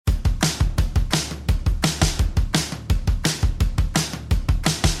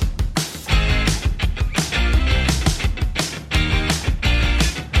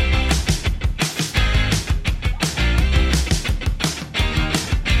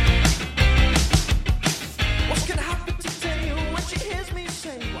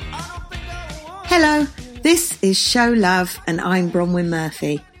Hello, this is Show Love and I'm Bronwyn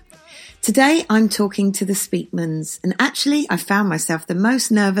Murphy. Today I'm talking to the Speakmans and actually I found myself the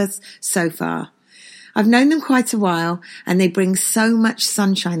most nervous so far. I've known them quite a while and they bring so much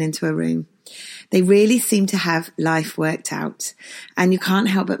sunshine into a room. They really seem to have life worked out and you can't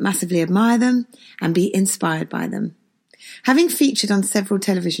help but massively admire them and be inspired by them. Having featured on several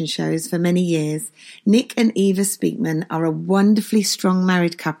television shows for many years, Nick and Eva Speakman are a wonderfully strong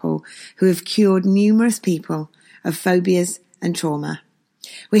married couple who have cured numerous people of phobias and trauma.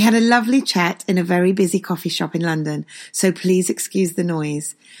 We had a lovely chat in a very busy coffee shop in London, so please excuse the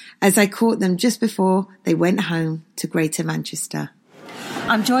noise, as I caught them just before they went home to Greater Manchester.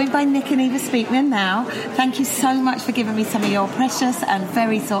 I'm joined by Nick and Eva Speakman now. Thank you so much for giving me some of your precious and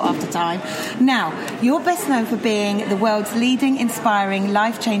very sought-after time. Now, you're best known for being the world's leading, inspiring,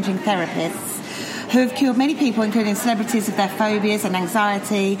 life-changing therapists who have cured many people, including celebrities, of their phobias and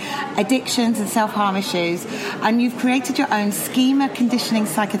anxiety, addictions and self-harm issues. And you've created your own schema conditioning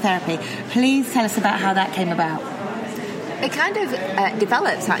psychotherapy. Please tell us about how that came about. It kind of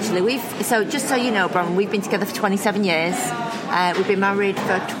develops, actually. Just so you know, Bron, we've been together for 27 years. We've been married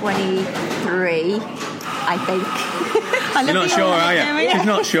for 23, I think. You're not sure, are you? She's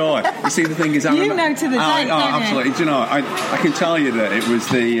not sure. You see, the thing is... You know to the date, don't you? Absolutely. Do you know, I can tell you that it was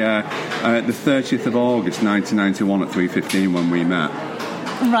the 30th of August, 1991 at 3:15 when we met.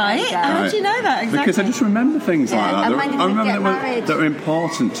 Right. How did you know that exactly? Because I just remember things like that. I remember that were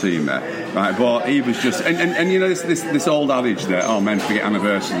important to me, right? But Eva's just and you know this old adage that men forget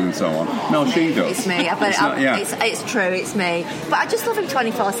anniversaries and so on. No, she does. It's me. It's true. It's me. But I just love him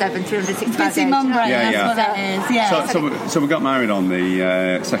 24/7, 365 days. Busy mum brain. That's what that is. Yeah. So we got married on the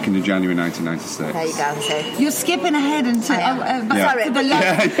 2nd of January 1996. There you go. See. You're skipping ahead into the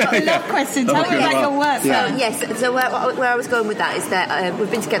love question. Tell me about your work. So where I was going with that is that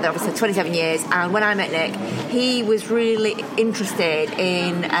we've been together obviously 27 years, and when I met Nick, he was really interested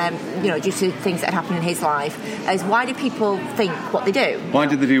in due to things that had happened in his life, as why do people think what they do? Why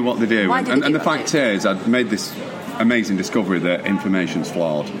did they do what they do? And the fact is, I'd made this amazing discovery that information's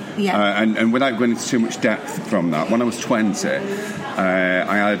flawed. Yeah. And without going into too much depth from that, when I was 20,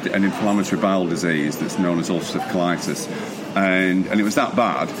 I had an inflammatory bowel disease that's known as ulcerative colitis. And it was that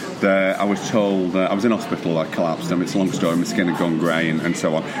bad that I was told I was in hospital. I collapsed. It's a long story. My skin had gone grey and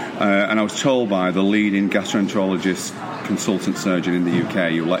so on. And I was told by the leading gastroenterologist, consultant surgeon in the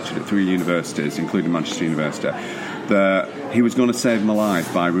UK, who lectured at 3 universities, including Manchester University, that he was going to save my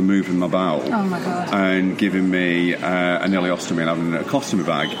life by removing my bowel. Oh my God. And giving me an ileostomy and having a colostomy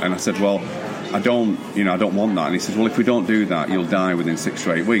bag. And I said, well, I don't want that. And he said, well, if we don't do that, you'll die within 6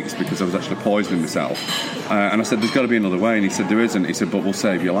 to 8 weeks, because I was actually poisoning myself. And I said, there's got to be another way. And he said, there isn't. He said, but we'll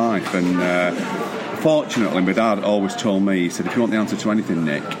save your life. And fortunately, my dad always told me, he said, if you want the answer to anything,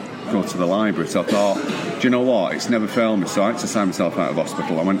 Nick, go to the library. So I thought, do you know what? It's never failed me. So I had to sign myself out of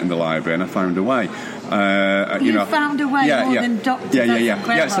hospital. I went in the library and I found a way. Found a way than doctors.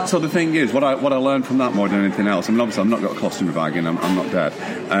 Yeah. So the thing is, what I learned from that more than anything else, I mean, obviously I've not got a colostomy bag and I'm not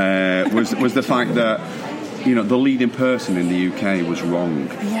dead, was the fact that, the leading person in the UK was wrong,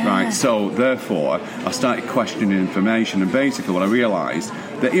 right? So therefore, I started questioning information, and basically what I realised,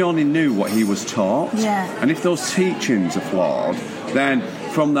 that he only knew what he was taught. Yeah. And if those teachings are flawed, then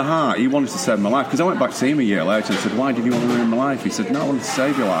from the heart, he wanted to save my life. Because I went back to see him a year later and said, why did you want to ruin my life? He said, no, I wanted to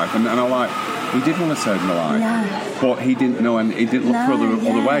save your life. And I'm like, he did want to save my life, but he didn't know, and he didn't look for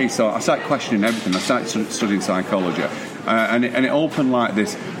other ways. So I started questioning everything. I started studying psychology, and it opened like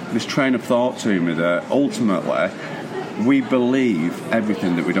this train of thought to me that ultimately we believe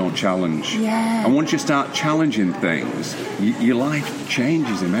everything that we don't challenge. Yeah. And once you start challenging things, your life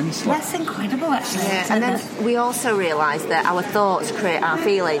changes immensely. That's incredible, actually. Yeah. And then we also realised that our thoughts create our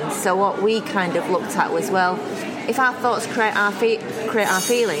feelings. So what we kind of looked at was, well, if our thoughts create our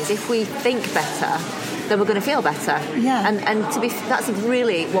feelings, if we think better, then we're going to feel better. Yeah. And that's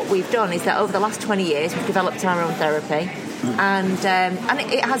really what we've done, is that over the last 20 years we've developed our own therapy. And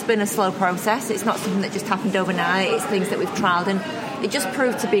it has been a slow process. It's not something that just happened overnight. It's things that we've trialled, and it just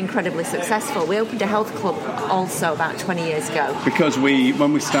proved to be incredibly successful. We opened a health club also about 20 years ago. Because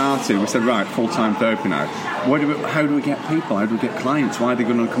when we started, we said, right, full-time therapy now. How do we get people? How do we get clients? Why are they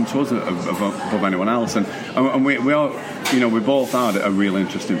going to come to us above anyone else? And we all, we both had a real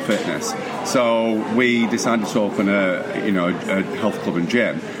interest in fitness. So we decided to open a health club and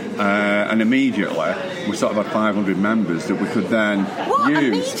gym. And immediately we sort of had 500 members that we could then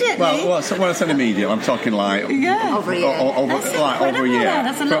use. Immediately? Well, when I said immediately, I'm talking like over a year. Over a year.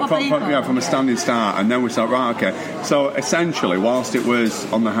 That's a lot of people. From a standing start, and then we thought, right, okay. So essentially, whilst it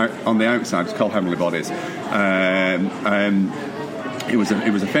was on the outside, it's called Heavenly Bodies. it was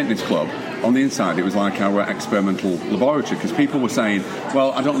a fitness club. On the inside, it was like our experimental laboratory, because people were saying,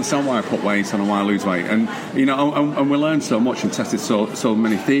 well, I don't understand why I put weight on and why I lose weight. And, you know, and we learned so much and tested so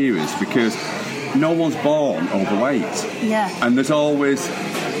many theories, because no one's born overweight. Yeah. And there's always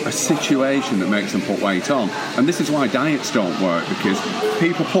a situation that makes them put weight on. And this is why diets don't work, because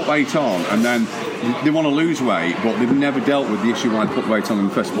people put weight on and then they want to lose weight, but they've never dealt with the issue why they put weight on in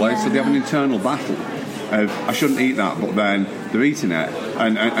the first place. So they have an internal battle of, I shouldn't eat that, but then they're eating it,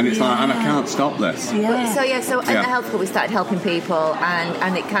 and it's like, and I can't stop this. So at the Health Club we started helping people,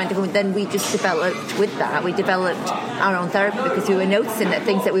 and it kind of, then we just developed with that. We developed our own therapy, because we were noticing that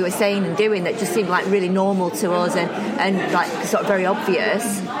things that we were saying and doing that just seemed like really normal to us and like sort of very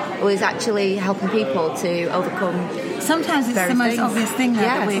obvious was actually helping people to overcome. Sometimes it's the most obvious thing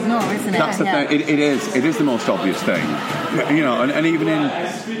that we ignore, isn't it? That's the thing. It is the most obvious thing, you know. And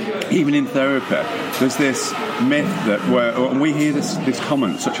even in therapy, there's this myth that and we hear this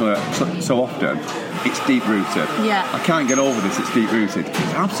comment so often. It's deep rooted. Yeah. I can't get over this. It's deep rooted. It's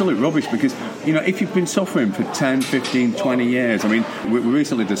absolute rubbish, because, you know, if you've been suffering for 10, 15, 20 years. I mean, we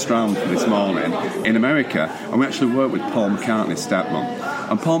recently did Strand this morning in America, and we actually worked with Paul McCartney's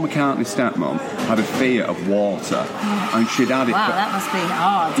stepmom. And Paul McCartney's stepmom had a fear of water, and she'd had it. Wow, that must be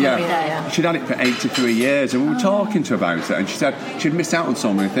hard. Yeah, she'd had it for 83 years, and we were talking to her about it, and she said she'd missed out on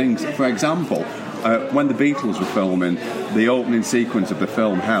so many things. For example, when the Beatles were filming the opening sequence of the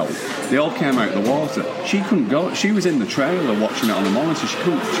film Help, they all came out of the water. She couldn't go. She was in the trailer watching it on the monitor. She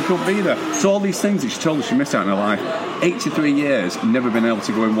couldn't be there. So all these things that she told us she missed out in her life. 83 years, never been able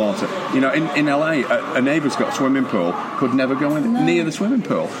to go in water. You know, in LA, a neighbour's got a swimming pool, could never go near the swimming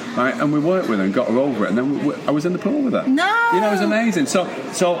pool. Right? And we worked with her and got her over it, and then I was in the pool with her. No! You know, it was amazing. So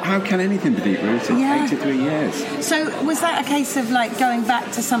how can anything be deep-rooted? Yeah. 83 years. So was that a case of, like, going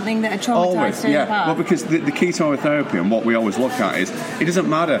back to something that had traumatised Always, her in the past? Well, because the key to our therapy and what we always look at is, it doesn't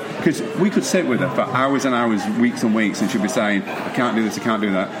matter, because we could sit with her for hours and hours, weeks and weeks, and she'd be saying, I can't do this, I can't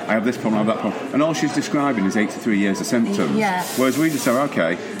do that, I have this problem, I have that problem. And all she's describing is 83 years of symptoms. Yeah. Whereas we just say,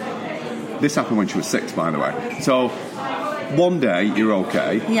 okay, this happened when she was 6, by the way. So one day you're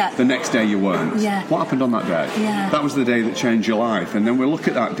okay, the next day you weren't. Yeah. What happened on that day? Yeah. That was the day that changed your life. And then we look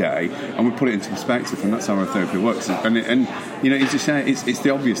at that day and we put it into perspective, and that's how our therapy works. And you know, it's just it's the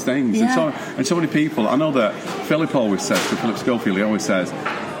obvious things. Yeah. And so many people, I know that Philip always says, to Philip Schofield, he always says,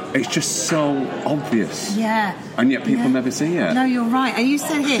 it's just so obvious. Yeah. And yet people never see it. No, you're right. And you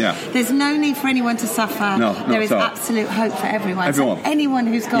said here, there's no need for anyone to suffer. No, there is absolute hope for everyone. So anyone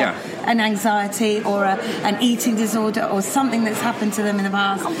who's got an anxiety or an eating disorder or something that's happened to them in the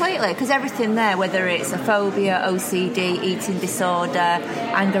past. Completely, because everything there, whether it's a phobia, OCD, eating disorder,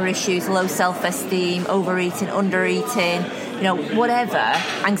 anger issues, low self-esteem, overeating, undereating, you know, whatever,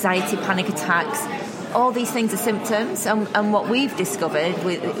 anxiety, panic attacks, all these things are symptoms, and what we've discovered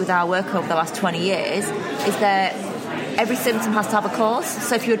with our work over the last 20 years is that every symptom has to have a cause.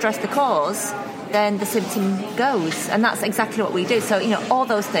 So if you address the cause, then the symptom goes, and that's exactly what we do. So, you know, all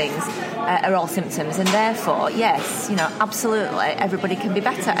those things are all symptoms, and therefore, yes, you know, absolutely, everybody can be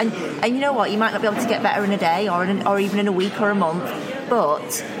better. And you know what, you might not be able to get better in a day or even in a week or a month,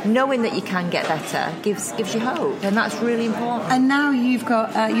 but knowing that you can get better gives you hope, and that's really important. And now you've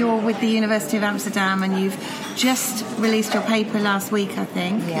got you're with the University of Amsterdam, and you've just released your paper last week, I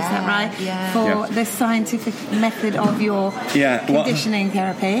think. Is that right? Yeah. For the scientific method of your conditioning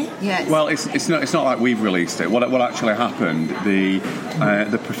therapy. Yes. Well, it's not like we've released it. What actually happened? The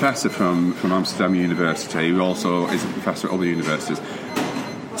professor from Amsterdam University, who also is a professor at other universities,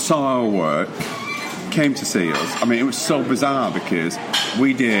 saw our work, came to see us. I mean, it was so bizarre, because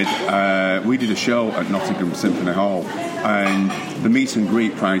we did a show at Nottingham Symphony Hall, and the meet and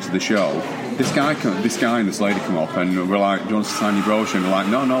greet prior to the show, this guy and this lady come up, and we're like, do you want us to sign your brochure? And we're like,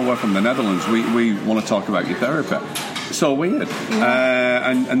 no, we're from the Netherlands. We want to talk about your therapy. So weird.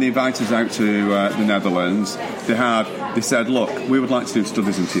 And they invited us out to the Netherlands. They said, look, we would like to do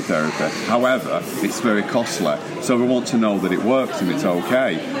studies in tea therapy. However, it's very costly, so we want to know that it works and it's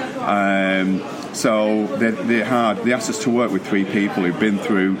okay. So they asked us to work with 3 people who've been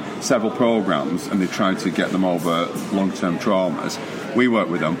through several programs, and they tried to get them over long-term traumas. We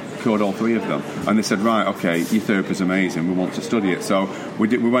worked with them, cured all 3 of them, and they said, right, okay, your therapy is amazing, we want to study it. So we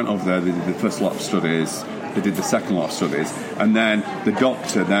went over there, they did the first lot of studies, they did the second lot of studies, And then the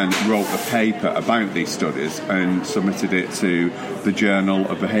doctor then wrote a paper about these studies and submitted it to the Journal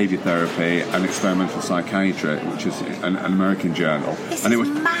of Behaviour Therapy and Experimental Psychiatry, which is an American journal. And it was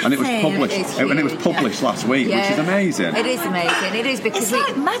published last week, which is amazing. It is amazing. It is, because it's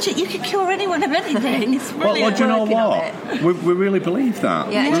like magic. You could cure anyone of anything. It's brilliant. Well, do you know what? We really believe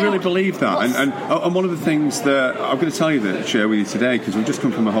that. Yeah, we really believe that. And one of the things that I'm going to tell you that share with you today, because we've just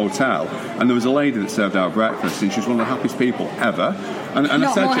come from a hotel, and there was a lady that served our breakfast, and she was one of the happiest people ever. And not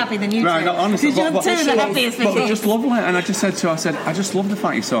I said more happy than you. Right, no, honestly, you're the happiest but just lovely. And I just said to her, I said, I just love the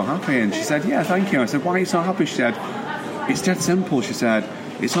fact you're so happy. And she said, yeah, thank you. I said, why are you so happy? She said, it's dead simple. She said,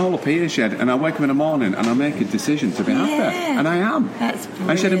 it's all up here, she said, and I wake up in the morning and I make a decision to be happy, and I am. That's brilliant.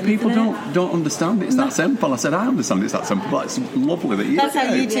 I said, and people don't understand it's that simple. I said, I understand it's that simple. But it's lovely that you. That's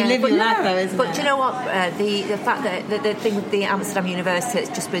how you two live your life, though, isn't it? But do you know what? The fact that the thing with the Amsterdam University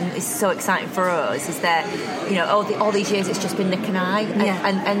is so exciting for us is that, you know, all these years it's just been Nick and I,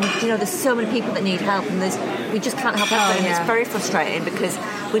 and you know, there's so many people that need help, and we just can't help everybody. It's very frustrating because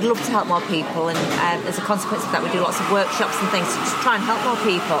we'd love to help more people, and as a consequence of that, we do lots of workshops and things to just try and help more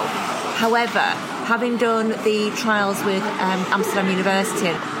people. However, having done the trials with Amsterdam University,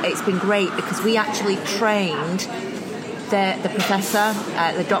 it's been great because we actually trained the professor,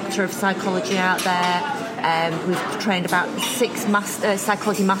 the doctor of psychology out there. We've trained about 6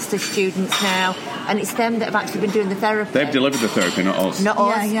 psychology master students now, and it's them that have actually been doing the therapy. They've delivered the therapy, not us. Not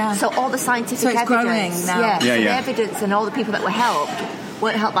us. Yeah. So all the scientific evidence, growing now. The evidence and all the people that were helped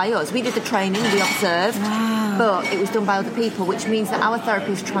weren't helped by us. We did the training, we observed, but it was done by other people, which means that our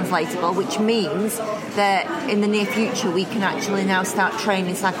therapy is translatable, which means that in the near future we can actually now start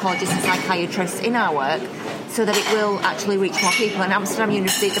training psychologists and psychiatrists in our work so that it will actually reach more people. And Amsterdam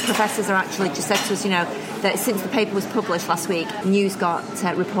University, the professors are actually just said to us, you know, that since the paper was published last week, news got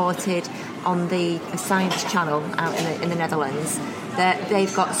reported on the Science Channel out in the Netherlands, that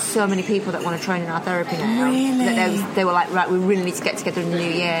they've got so many people that want to train in our therapy now. Really? That they were like, right, we really need to get together in the new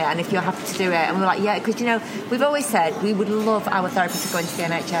year, and if you're happy to do it. And we were like, yeah, because, you know, we've always said we would love our therapists to go into the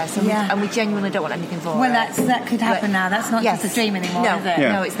NHS, and we genuinely don't want anything for it. Well, that could happen now. That's not just a dream anymore, is it?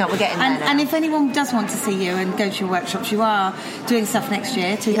 No, it's not. We're getting there now. And if anyone does want to see you and go to your workshops, you are doing stuff next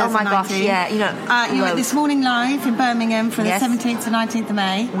year, 2019. Oh my gosh, yeah. You know, you're at This Morning Live in Birmingham from the 17th to 19th of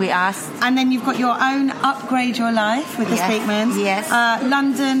May. We asked. And then you've got your own Upgrade Your Life with the Speakmans. Yes.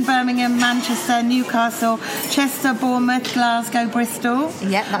 London, Birmingham, Manchester, Newcastle, Chester, Bournemouth, Glasgow, Bristol.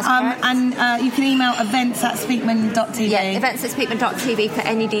 Yeah, that's correct. And you can email events@speakman.tv. Yeah, events@speakman.tv for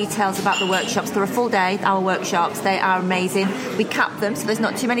any details about the workshops. They're a full day, our workshops. They are amazing. We cap them, so there's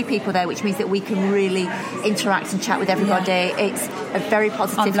not too many people there, which means that we can really interact and chat with everybody. Yeah. It's a very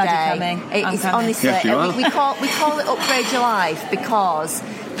positive day. It's honestly, yes, you are. we call it Upgrade Your Life because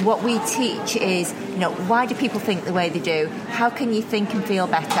what we teach is, you know, why do people think the way they do? How can you think and feel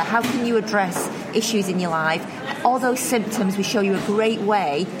better? How can you address issues in your life? All those symptoms, we show you a great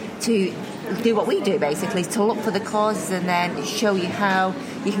way to do what we do, basically, to look for the causes and then show you how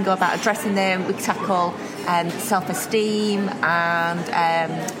you can go about addressing them. We tackle self-esteem, and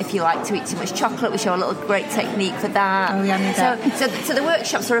if you like to eat too much chocolate, we show a little great technique for that. Oh, yeah, so the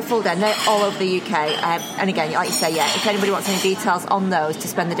workshops are a full day, and they're all over the UK. And again, like you say, if anybody wants any details on those to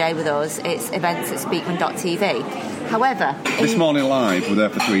spend the day with us, it's events@speakman.tv. However, This Morning Live, we're there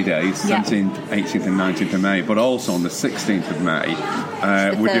for 3 days, 17th, 18th and 19th of May, but also on the 16th of May,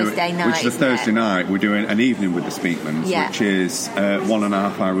 which is a Thursday night, we're doing an evening with the Speakmans, which is a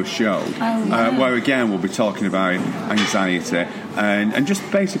 1.5 hour show, where again we'll be talking about anxiety and just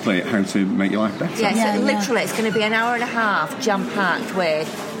basically how to make your life better. Literally it's going to be an hour and a half jam-packed with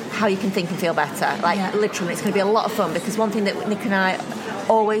how you can think and feel better. Literally, it's going to be a lot of fun, because one thing that Nick and I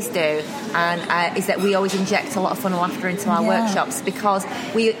always do and is that we always inject a lot of fun and laughter into our workshops, because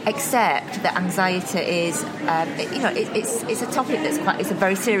we accept that anxiety is it's a topic it's a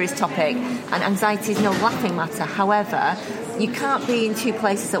very serious topic, and anxiety is no laughing matter. However, you can't be in two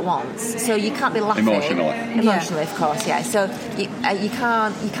places at once, so you can't be laughing emotionally, of course, so you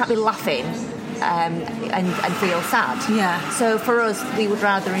can't be laughing and feel sad. Yeah. So for us, we would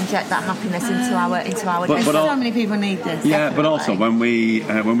rather inject that happiness into our day. But so many people need this. Yeah, definitely. But also when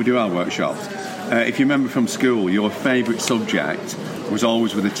we do our workshops, if you remember from school, your favourite subject was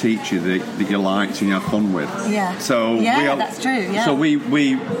always with a teacher that you liked and you had fun with. Yeah. So that's true. Yeah. So we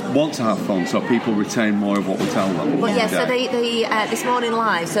want to have fun, so people retain more of what we tell them. Well, so the This Morning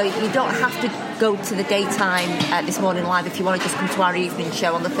Live. So you don't have to go to the daytime This Morning Live if you want to just come to our evening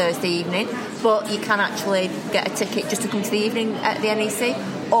show on the Thursday evening, but you can actually get a ticket just to come to the evening at the NEC.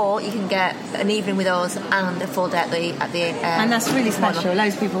 or you can get an evening with us and a full day at the and that's really special.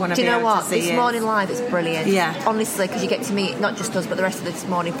 Loads of people want to do be you know able what? to see This you. Morning Live is brilliant. Yeah. Honestly, because you get to meet not just us, but the rest of the This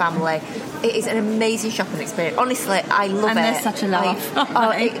Morning family. It is an amazing shopping experience. Honestly, I love and it. And they're such a laugh.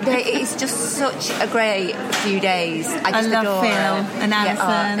 It's just such a great few days. I just love adore Phil it. and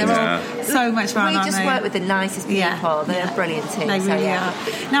Alison. They're all so much fun, We just work with the nicest people. They're a brilliant team. They really are.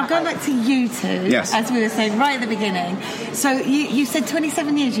 Now, going back to you two, as we were saying right at the beginning. So you said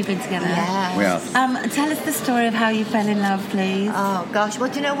 27 years you've been together. Yeah. We have. Tell us the story of how you fell in love, please. Oh gosh, well,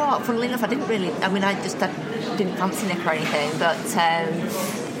 do you know what? Funnily enough, I didn't fancy Nick or anything, but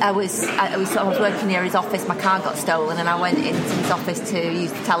I was working near his office. My car got stolen, and I went into his office to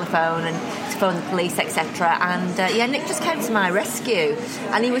use the telephone and to phone the police, etc. And Nick just came to my rescue,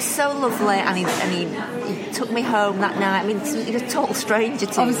 and he was so lovely, and he took me home that night. I mean, he was a total stranger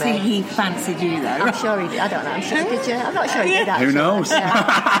to me. Obviously, he fancied you, though. I'm sure he did. I don't know. I'm sure he did. I'm not sure he did. Actually. Who knows?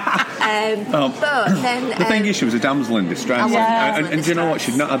 But then the thing is, she was a damsel in distress, and do you know what?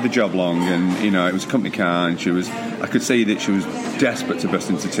 She'd not had the job long, and it was a company car, and I could see that she was desperate to burst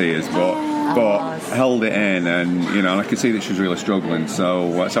into tears, but held it in, and I could see that she was really struggling.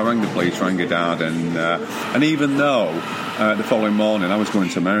 So I rang the police, rang her dad, and even though the following morning I was going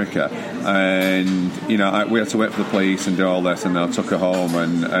to America, and we had to wait for the police and do all this, and I took her home,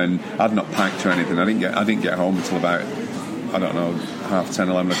 and I'd not packed or anything. I didn't get home until about, I don't know, 10:30,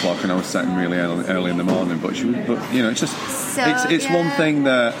 11 o'clock, and I was setting really early in the morning. But it's just it's one thing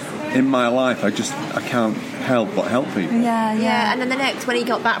that in my life I can't help but help people. Yeah. And then the next, when he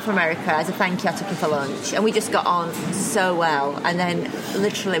got back from America, as a thank you, I took him for lunch, and we just got on so well. And then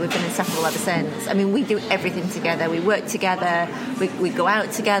literally we've been inseparable ever since. I mean, we do everything together. We work together. We go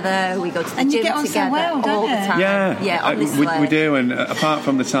out together. We go to the gym you get on together so well, all the time. Yeah, honestly. we do. And apart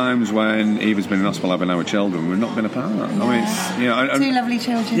from the times when Eva's been in hospital having our children, we've not been apart. I mean, it's, two lovely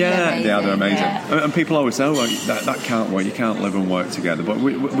children. Yeah, they're amazing. Yeah. And people always say, "Oh, that can't work. You can't live and work together." But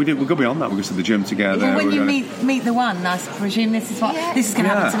we go beyond that. We go to the gym together. Well, when you meet the one, I presume this is going to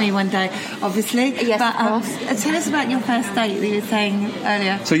happen to me one day, obviously. Yes, but of course. Tell us about your first date that you were saying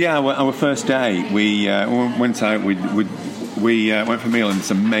earlier. So our first date, we went out. We went for a meal in this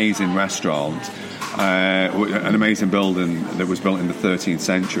amazing restaurant. An amazing building that was built in the 13th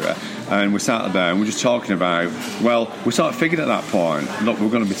century, and we sat there and we were just talking about, we sort of figured at that point, look, we're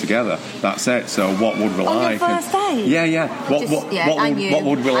going to be together, that's it, so what would we like? Your first date? What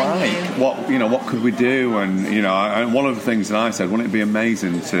would we like? What could we do? And one of the things that I said, wouldn't it be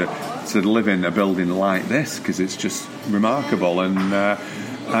amazing to live in a building like this, because it's just remarkable. And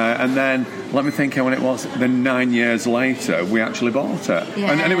then, let me think when it was, then 9 years later, we actually bought it.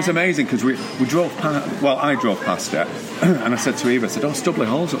 Yeah. And it was amazing, because we drove past, I drove past it, and I said to Eva, Stubley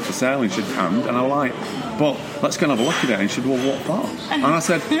Hall's up for sale, and she said, and I was like, but let's go and have a look at it. And she said, well, what for? And I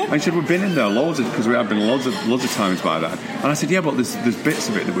said, we've been in there loads, because we have been loads of times by then. And I said, yeah, but there's bits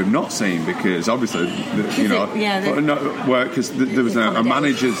of it that we've not seen, because obviously, because there was a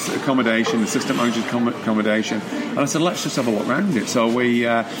manager's accommodation, assistant manager's accommodation, and I said, let's just have a look around it. So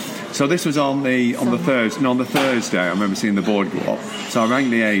so this was on the Thursday. I remember seeing the board go up. So I rang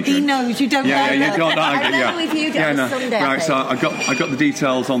the agent. He knows you don't know. I know we viewed it on Sunday. Right, so I got the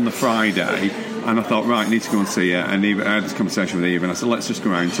details on the Friday, and I thought, right, I need to go and see it. And I had this conversation with Eva, and I said, let's just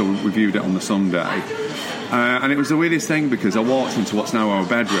go around. So we viewed it on the Sunday, and it was the weirdest thing, because I walked into what's now our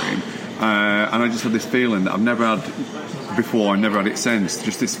bedroom, and I just had this feeling that I've never had before, and never had it since.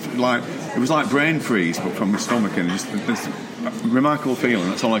 Just this, it was like brain freeze, but from my stomach, and just this remarkable feeling.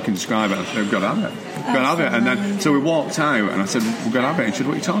 That's all I can describe it. We've got to have it. And then, so we walked out, and I said, we've got to have it. And she said,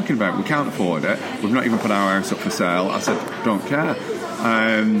 what are you talking about? We can't afford it. We've not even put our house up for sale. I said, don't care.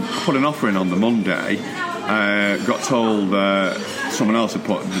 I put an offer in on the Monday. Got told someone else had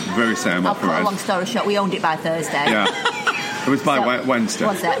put the very same offer in. I'll put a long story short, we owned it by Thursday. Yeah. It was by Wednesday.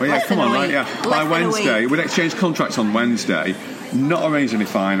 Was it? Well, yeah, come on, right? Yeah. By Wednesday, we'd exchanged contracts on Wednesday. Not arranged any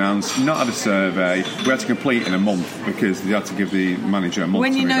finance, not had a survey. We had to complete in a month, because they had to give the manager a month.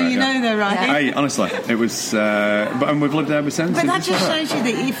 When you know, though, right? Hey, honestly, it was. And we've lived there ever since. But that just shows you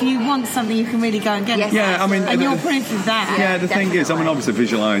that if you want something, you can really go and get it. Yeah, I mean, and you're proof of that. Yeah, the thing is, I mean, obviously,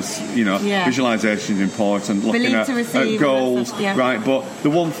 visualisation is important. Looking at goals, right? But the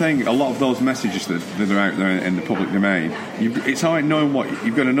one thing, a lot of those messages that are out there in the public domain, it's all right knowing what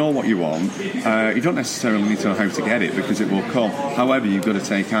you've got to know what you want. You don't necessarily need to know how to get it, because it will come. However, you've got to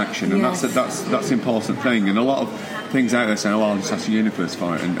take action, and that's the important thing. And a lot of things out there saying, "Oh, I'll just ask the universe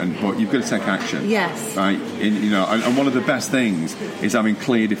for it," but you've got to take action. Yes. Right. And one of the best things is having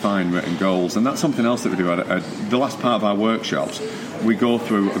clear, defined, written goals, and that's something else that we do at the last part of our workshops. we go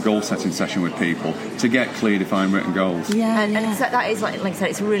through a goal setting session with people to get clear, defined, written goals. And so that is, like I said,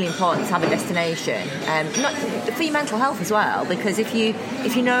 it's really important to have a destination, not for your mental health as well. Because if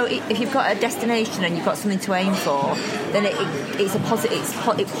you've got a destination and you've got something to aim for, then it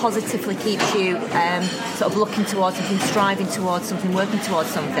positively keeps you sort of looking towards something, striving towards something, working towards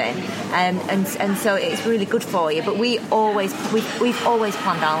something, and so it's really good for you. But we've always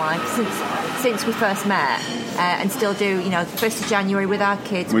planned our life since we first met, and still do. 1st of January with our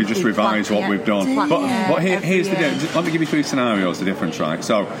kids. We just revise what we've done. But here's the deal. Let me give you 3 scenarios. The difference, right?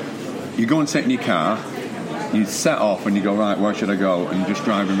 So you go and sit in your car. You set off and you go, right, where should I go? And you're just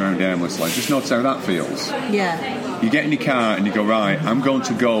driving around aimlessly. Just notice how that feels. Yeah. You get in your car and you go, right, I'm going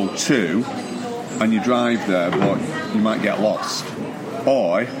to go to, and you drive there, but you might get lost.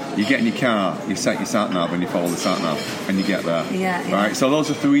 Or you get in your car, you set your sat-nav and you follow the sat-nav and you get there. Right? So those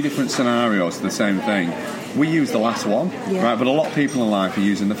are 3 different scenarios of the same thing. We use the last one, right? But a lot of people in life are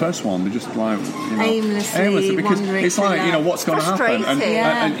using the first one. They're just like, aimlessly because it's like, what's going to happen, and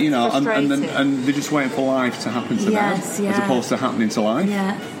they're just waiting for life to happen to them, as opposed to happening to life.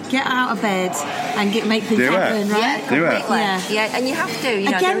 Get out of bed and make things happen, right? Do it. Yeah, and you have to.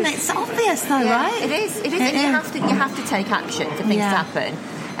 Again, it's obvious, though, right? It is, and you have to take action for things to happen.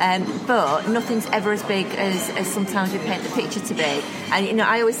 But nothing's ever as big as sometimes we paint the picture to be. And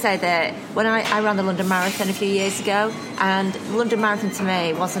I always say that when I ran the London Marathon a few years ago, and the London Marathon to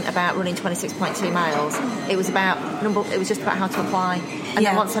me wasn't about running 26.2 miles. It was just about how to apply. And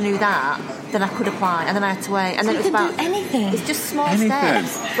then once I knew that, then I could apply, and then I had to wait. And then it was about anything. It's just small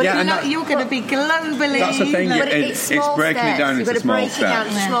steps. But you're going to be globally. That's the thing. It's breaking it down into small steps. You've got to break it down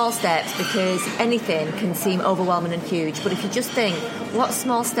into small steps, because anything can seem overwhelming and huge. But if you just think, what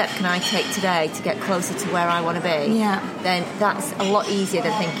small step can I take today to get closer to where I want to be? Then that's a lot easier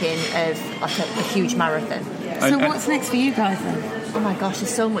than thinking of like a huge marathon. So what's next for you guys then? Oh my gosh,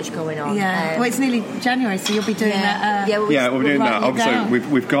 there's so much going on. Well, it's nearly January, so you'll be doing that. We're doing that. Obviously,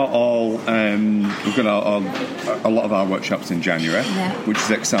 we've got a lot of our workshops in January, which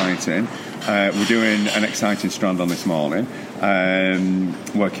is exciting. We're doing an exciting strand on this morning,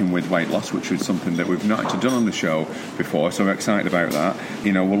 working with weight loss, which is something that we've not actually done on the show before. So we're excited about that.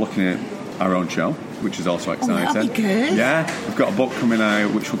 We're looking at our own show, which is also exciting. That'll be good. Yeah, we've got a book coming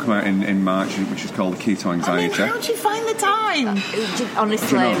out, which will come out in March, which is called The Key to Anxiety. How do you find the time?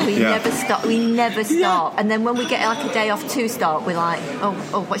 Honestly, we never stop. We never stop. And then when we get like a day off to stop, we're like, oh,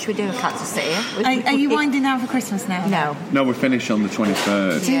 what should we do? I can't just sit here. Are you winding down for Christmas now? No, we're finished on the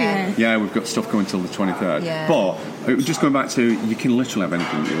 23rd. Yeah, we've got stuff going till the 23rd. Yeah. But just going back to, you can literally have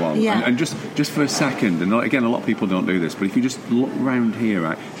anything you want. And just for a second, and again, a lot of people don't do this, but if you just look round here,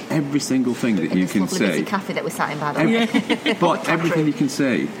 right, every single thing that you can see. Busy cafe that we're sat in, by the way. But everything you can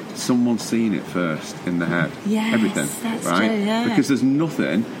see, someone's seen it first in the head. Everything, that's right? True, yeah. Because there's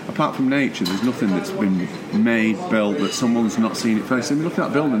nothing apart from nature. There's nothing that's been made, built that someone's not seen it first. And look at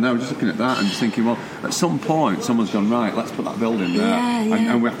that building now. We're just looking at that and just thinking, well, at some point, someone's gone, right, let's put that building there,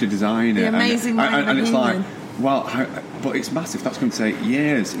 and we have to design it. Amazing and it's like, well, but it's massive. That's going to take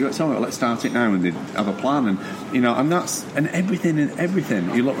years. So let's start it now, and they have a plan, and everything.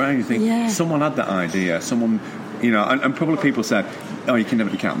 You look around, you think someone had that idea. Someone, and probably people said, "Oh, you can't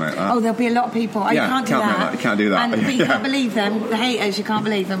make that." Oh, there'll be a lot of people. You can't do that. You can't do that. But you can't believe them. The haters, you can't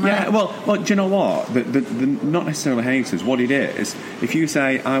believe them. Right? Yeah. Well, do you know what? The not necessarily haters. What it is, if you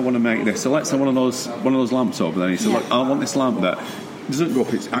say, "I want to make this," so let's say one of those lamps over there. And you say, "Look, I want this lamp that." Doesn't go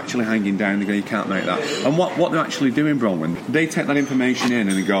up, it's actually hanging down. They go, you can't make that. And what they're actually doing, Bronwyn, they take that information in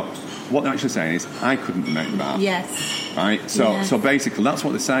and they go, what they're actually saying is, I couldn't make that. Yes. Right? So basically, that's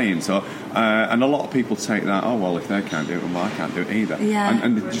what they're saying. So, and a lot of people take that, oh, well, if they can't do it, well, I can't do it either. Yeah.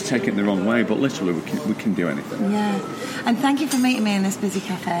 And they just take it the wrong way. But literally, we can do anything. Yeah. And thank you for meeting me in this busy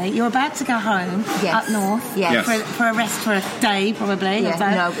cafe. You're about to go home up north for a rest for a day, probably.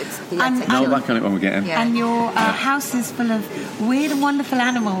 Yeah. No, back on it when we get in. Yeah. And your house is full of weird and wonderful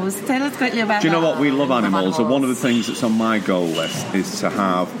animals. Tell us quickly about that. Do you know what? We love animals. And one of the things that's on my goal list is to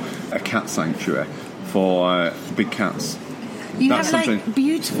have a cat sanctuary for big cats. You have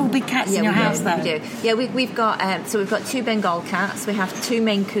beautiful big cats in your house, though. We do. Yeah, we've got 2 Bengal cats. We have 2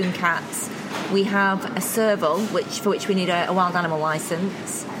 Maine Coon cats. We have a serval, for which we need a wild animal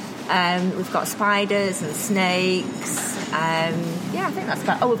licence. We've got spiders and snakes. I think that's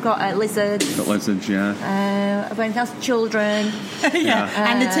about. We've got lizards. We've got lizards, have anything else? Children.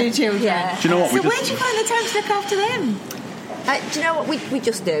 And the 2 children. Yeah. Do you know what? So where do you find the time to look after them? Do you know what we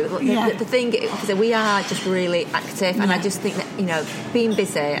just do? The thing is, we are just really active, and I just think that being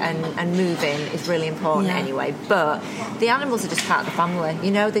busy and moving is really important anyway. But the animals are just part of the family.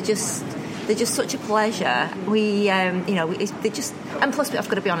 They just they're just such a pleasure. We, they just, and plus, I've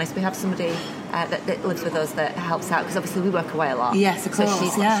got to be honest, we have somebody that lives with us that helps out because obviously we work away a lot. Yes, of course. So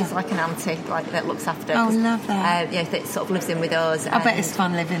she's like an auntie, like that looks after. Oh, love that. That sort of lives in with us. I bet it's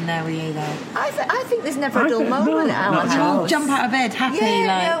fun living there with you, though. I think there's never a dull moment at our house. Jump out of bed, happy.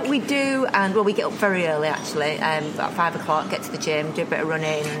 Yeah, we do, and we get up very early actually, about 5 o'clock, get to the gym, do a bit of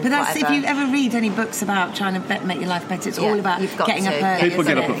running. But that's whatever. if you ever read any books about trying to make your life better, it's all about getting up early. People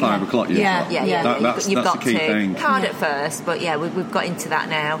get up at 5 o'clock. Yeah. That's the key thing. Hard at first, but we've got into that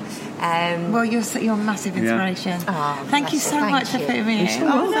now. Well, you're a massive inspiration. Oh, thank you so much for fitting me in. So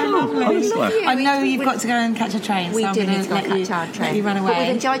lovely. I know you've got to go and catch a train. We so do I'm need to let catch our train. Let you run away. But we've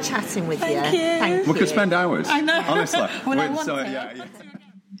enjoyed chatting with you. Thank you. We could spend hours. I know. Honestly. Well, I want to. Yeah.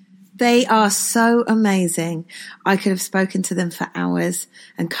 They are so amazing. I could have spoken to them for hours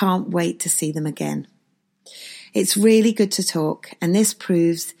and can't wait to see them again. It's really good to talk, and this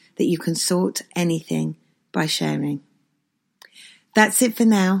proves that you can sort anything by sharing. That's it for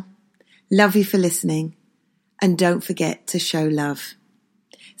now. Love you for listening, and don't forget to show love.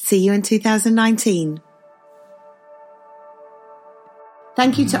 See you in 2019.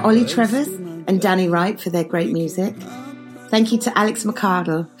 Thank you to Ollie Trevors and Danny Wright for their great music. Thank you to Alex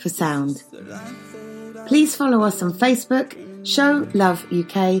McCardle for sound. Please follow us on Facebook, Show Love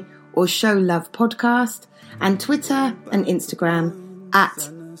UK or Show Love Podcast, and Twitter and Instagram at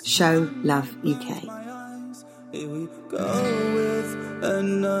Show Love UK. Here we go with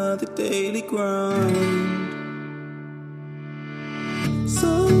another daily grind.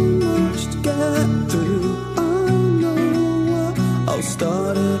 So much to get through. I know what I'll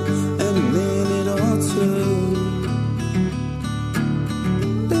start it in a minute or two.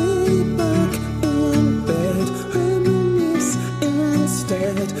 Lay back in bed, reminisce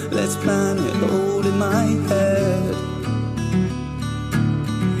instead. Let's plan it all in my head.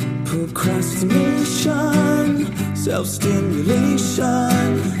 Procrastination,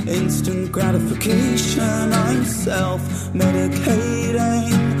 self-stimulation, instant gratification. I'm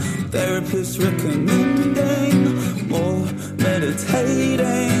self-medicating, therapists recommending more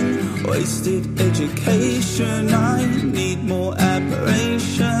meditating, wasted education. I need more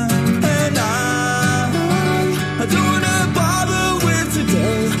admiration, and I don't wanna bother with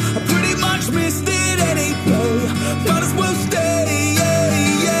today. I pretty much missed it anyway. Might as well stay.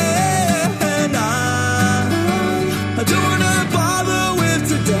 I don't wanna bother with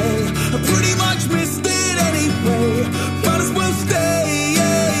today. I pretty much missed it anyway. Might as well stay.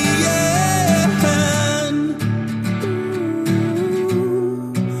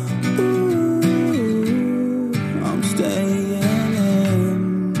 I'm staying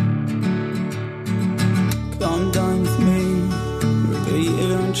in. Come dine with me. Repeat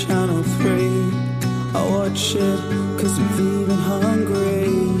it on Channel 3. I watch it 'cause I'm feeling hungry.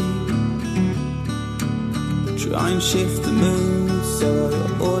 Try and shift the mood, so I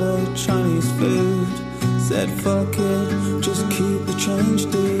ordered Chinese food. Said fuck it, just keep the change,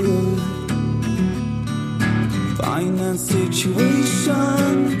 dude.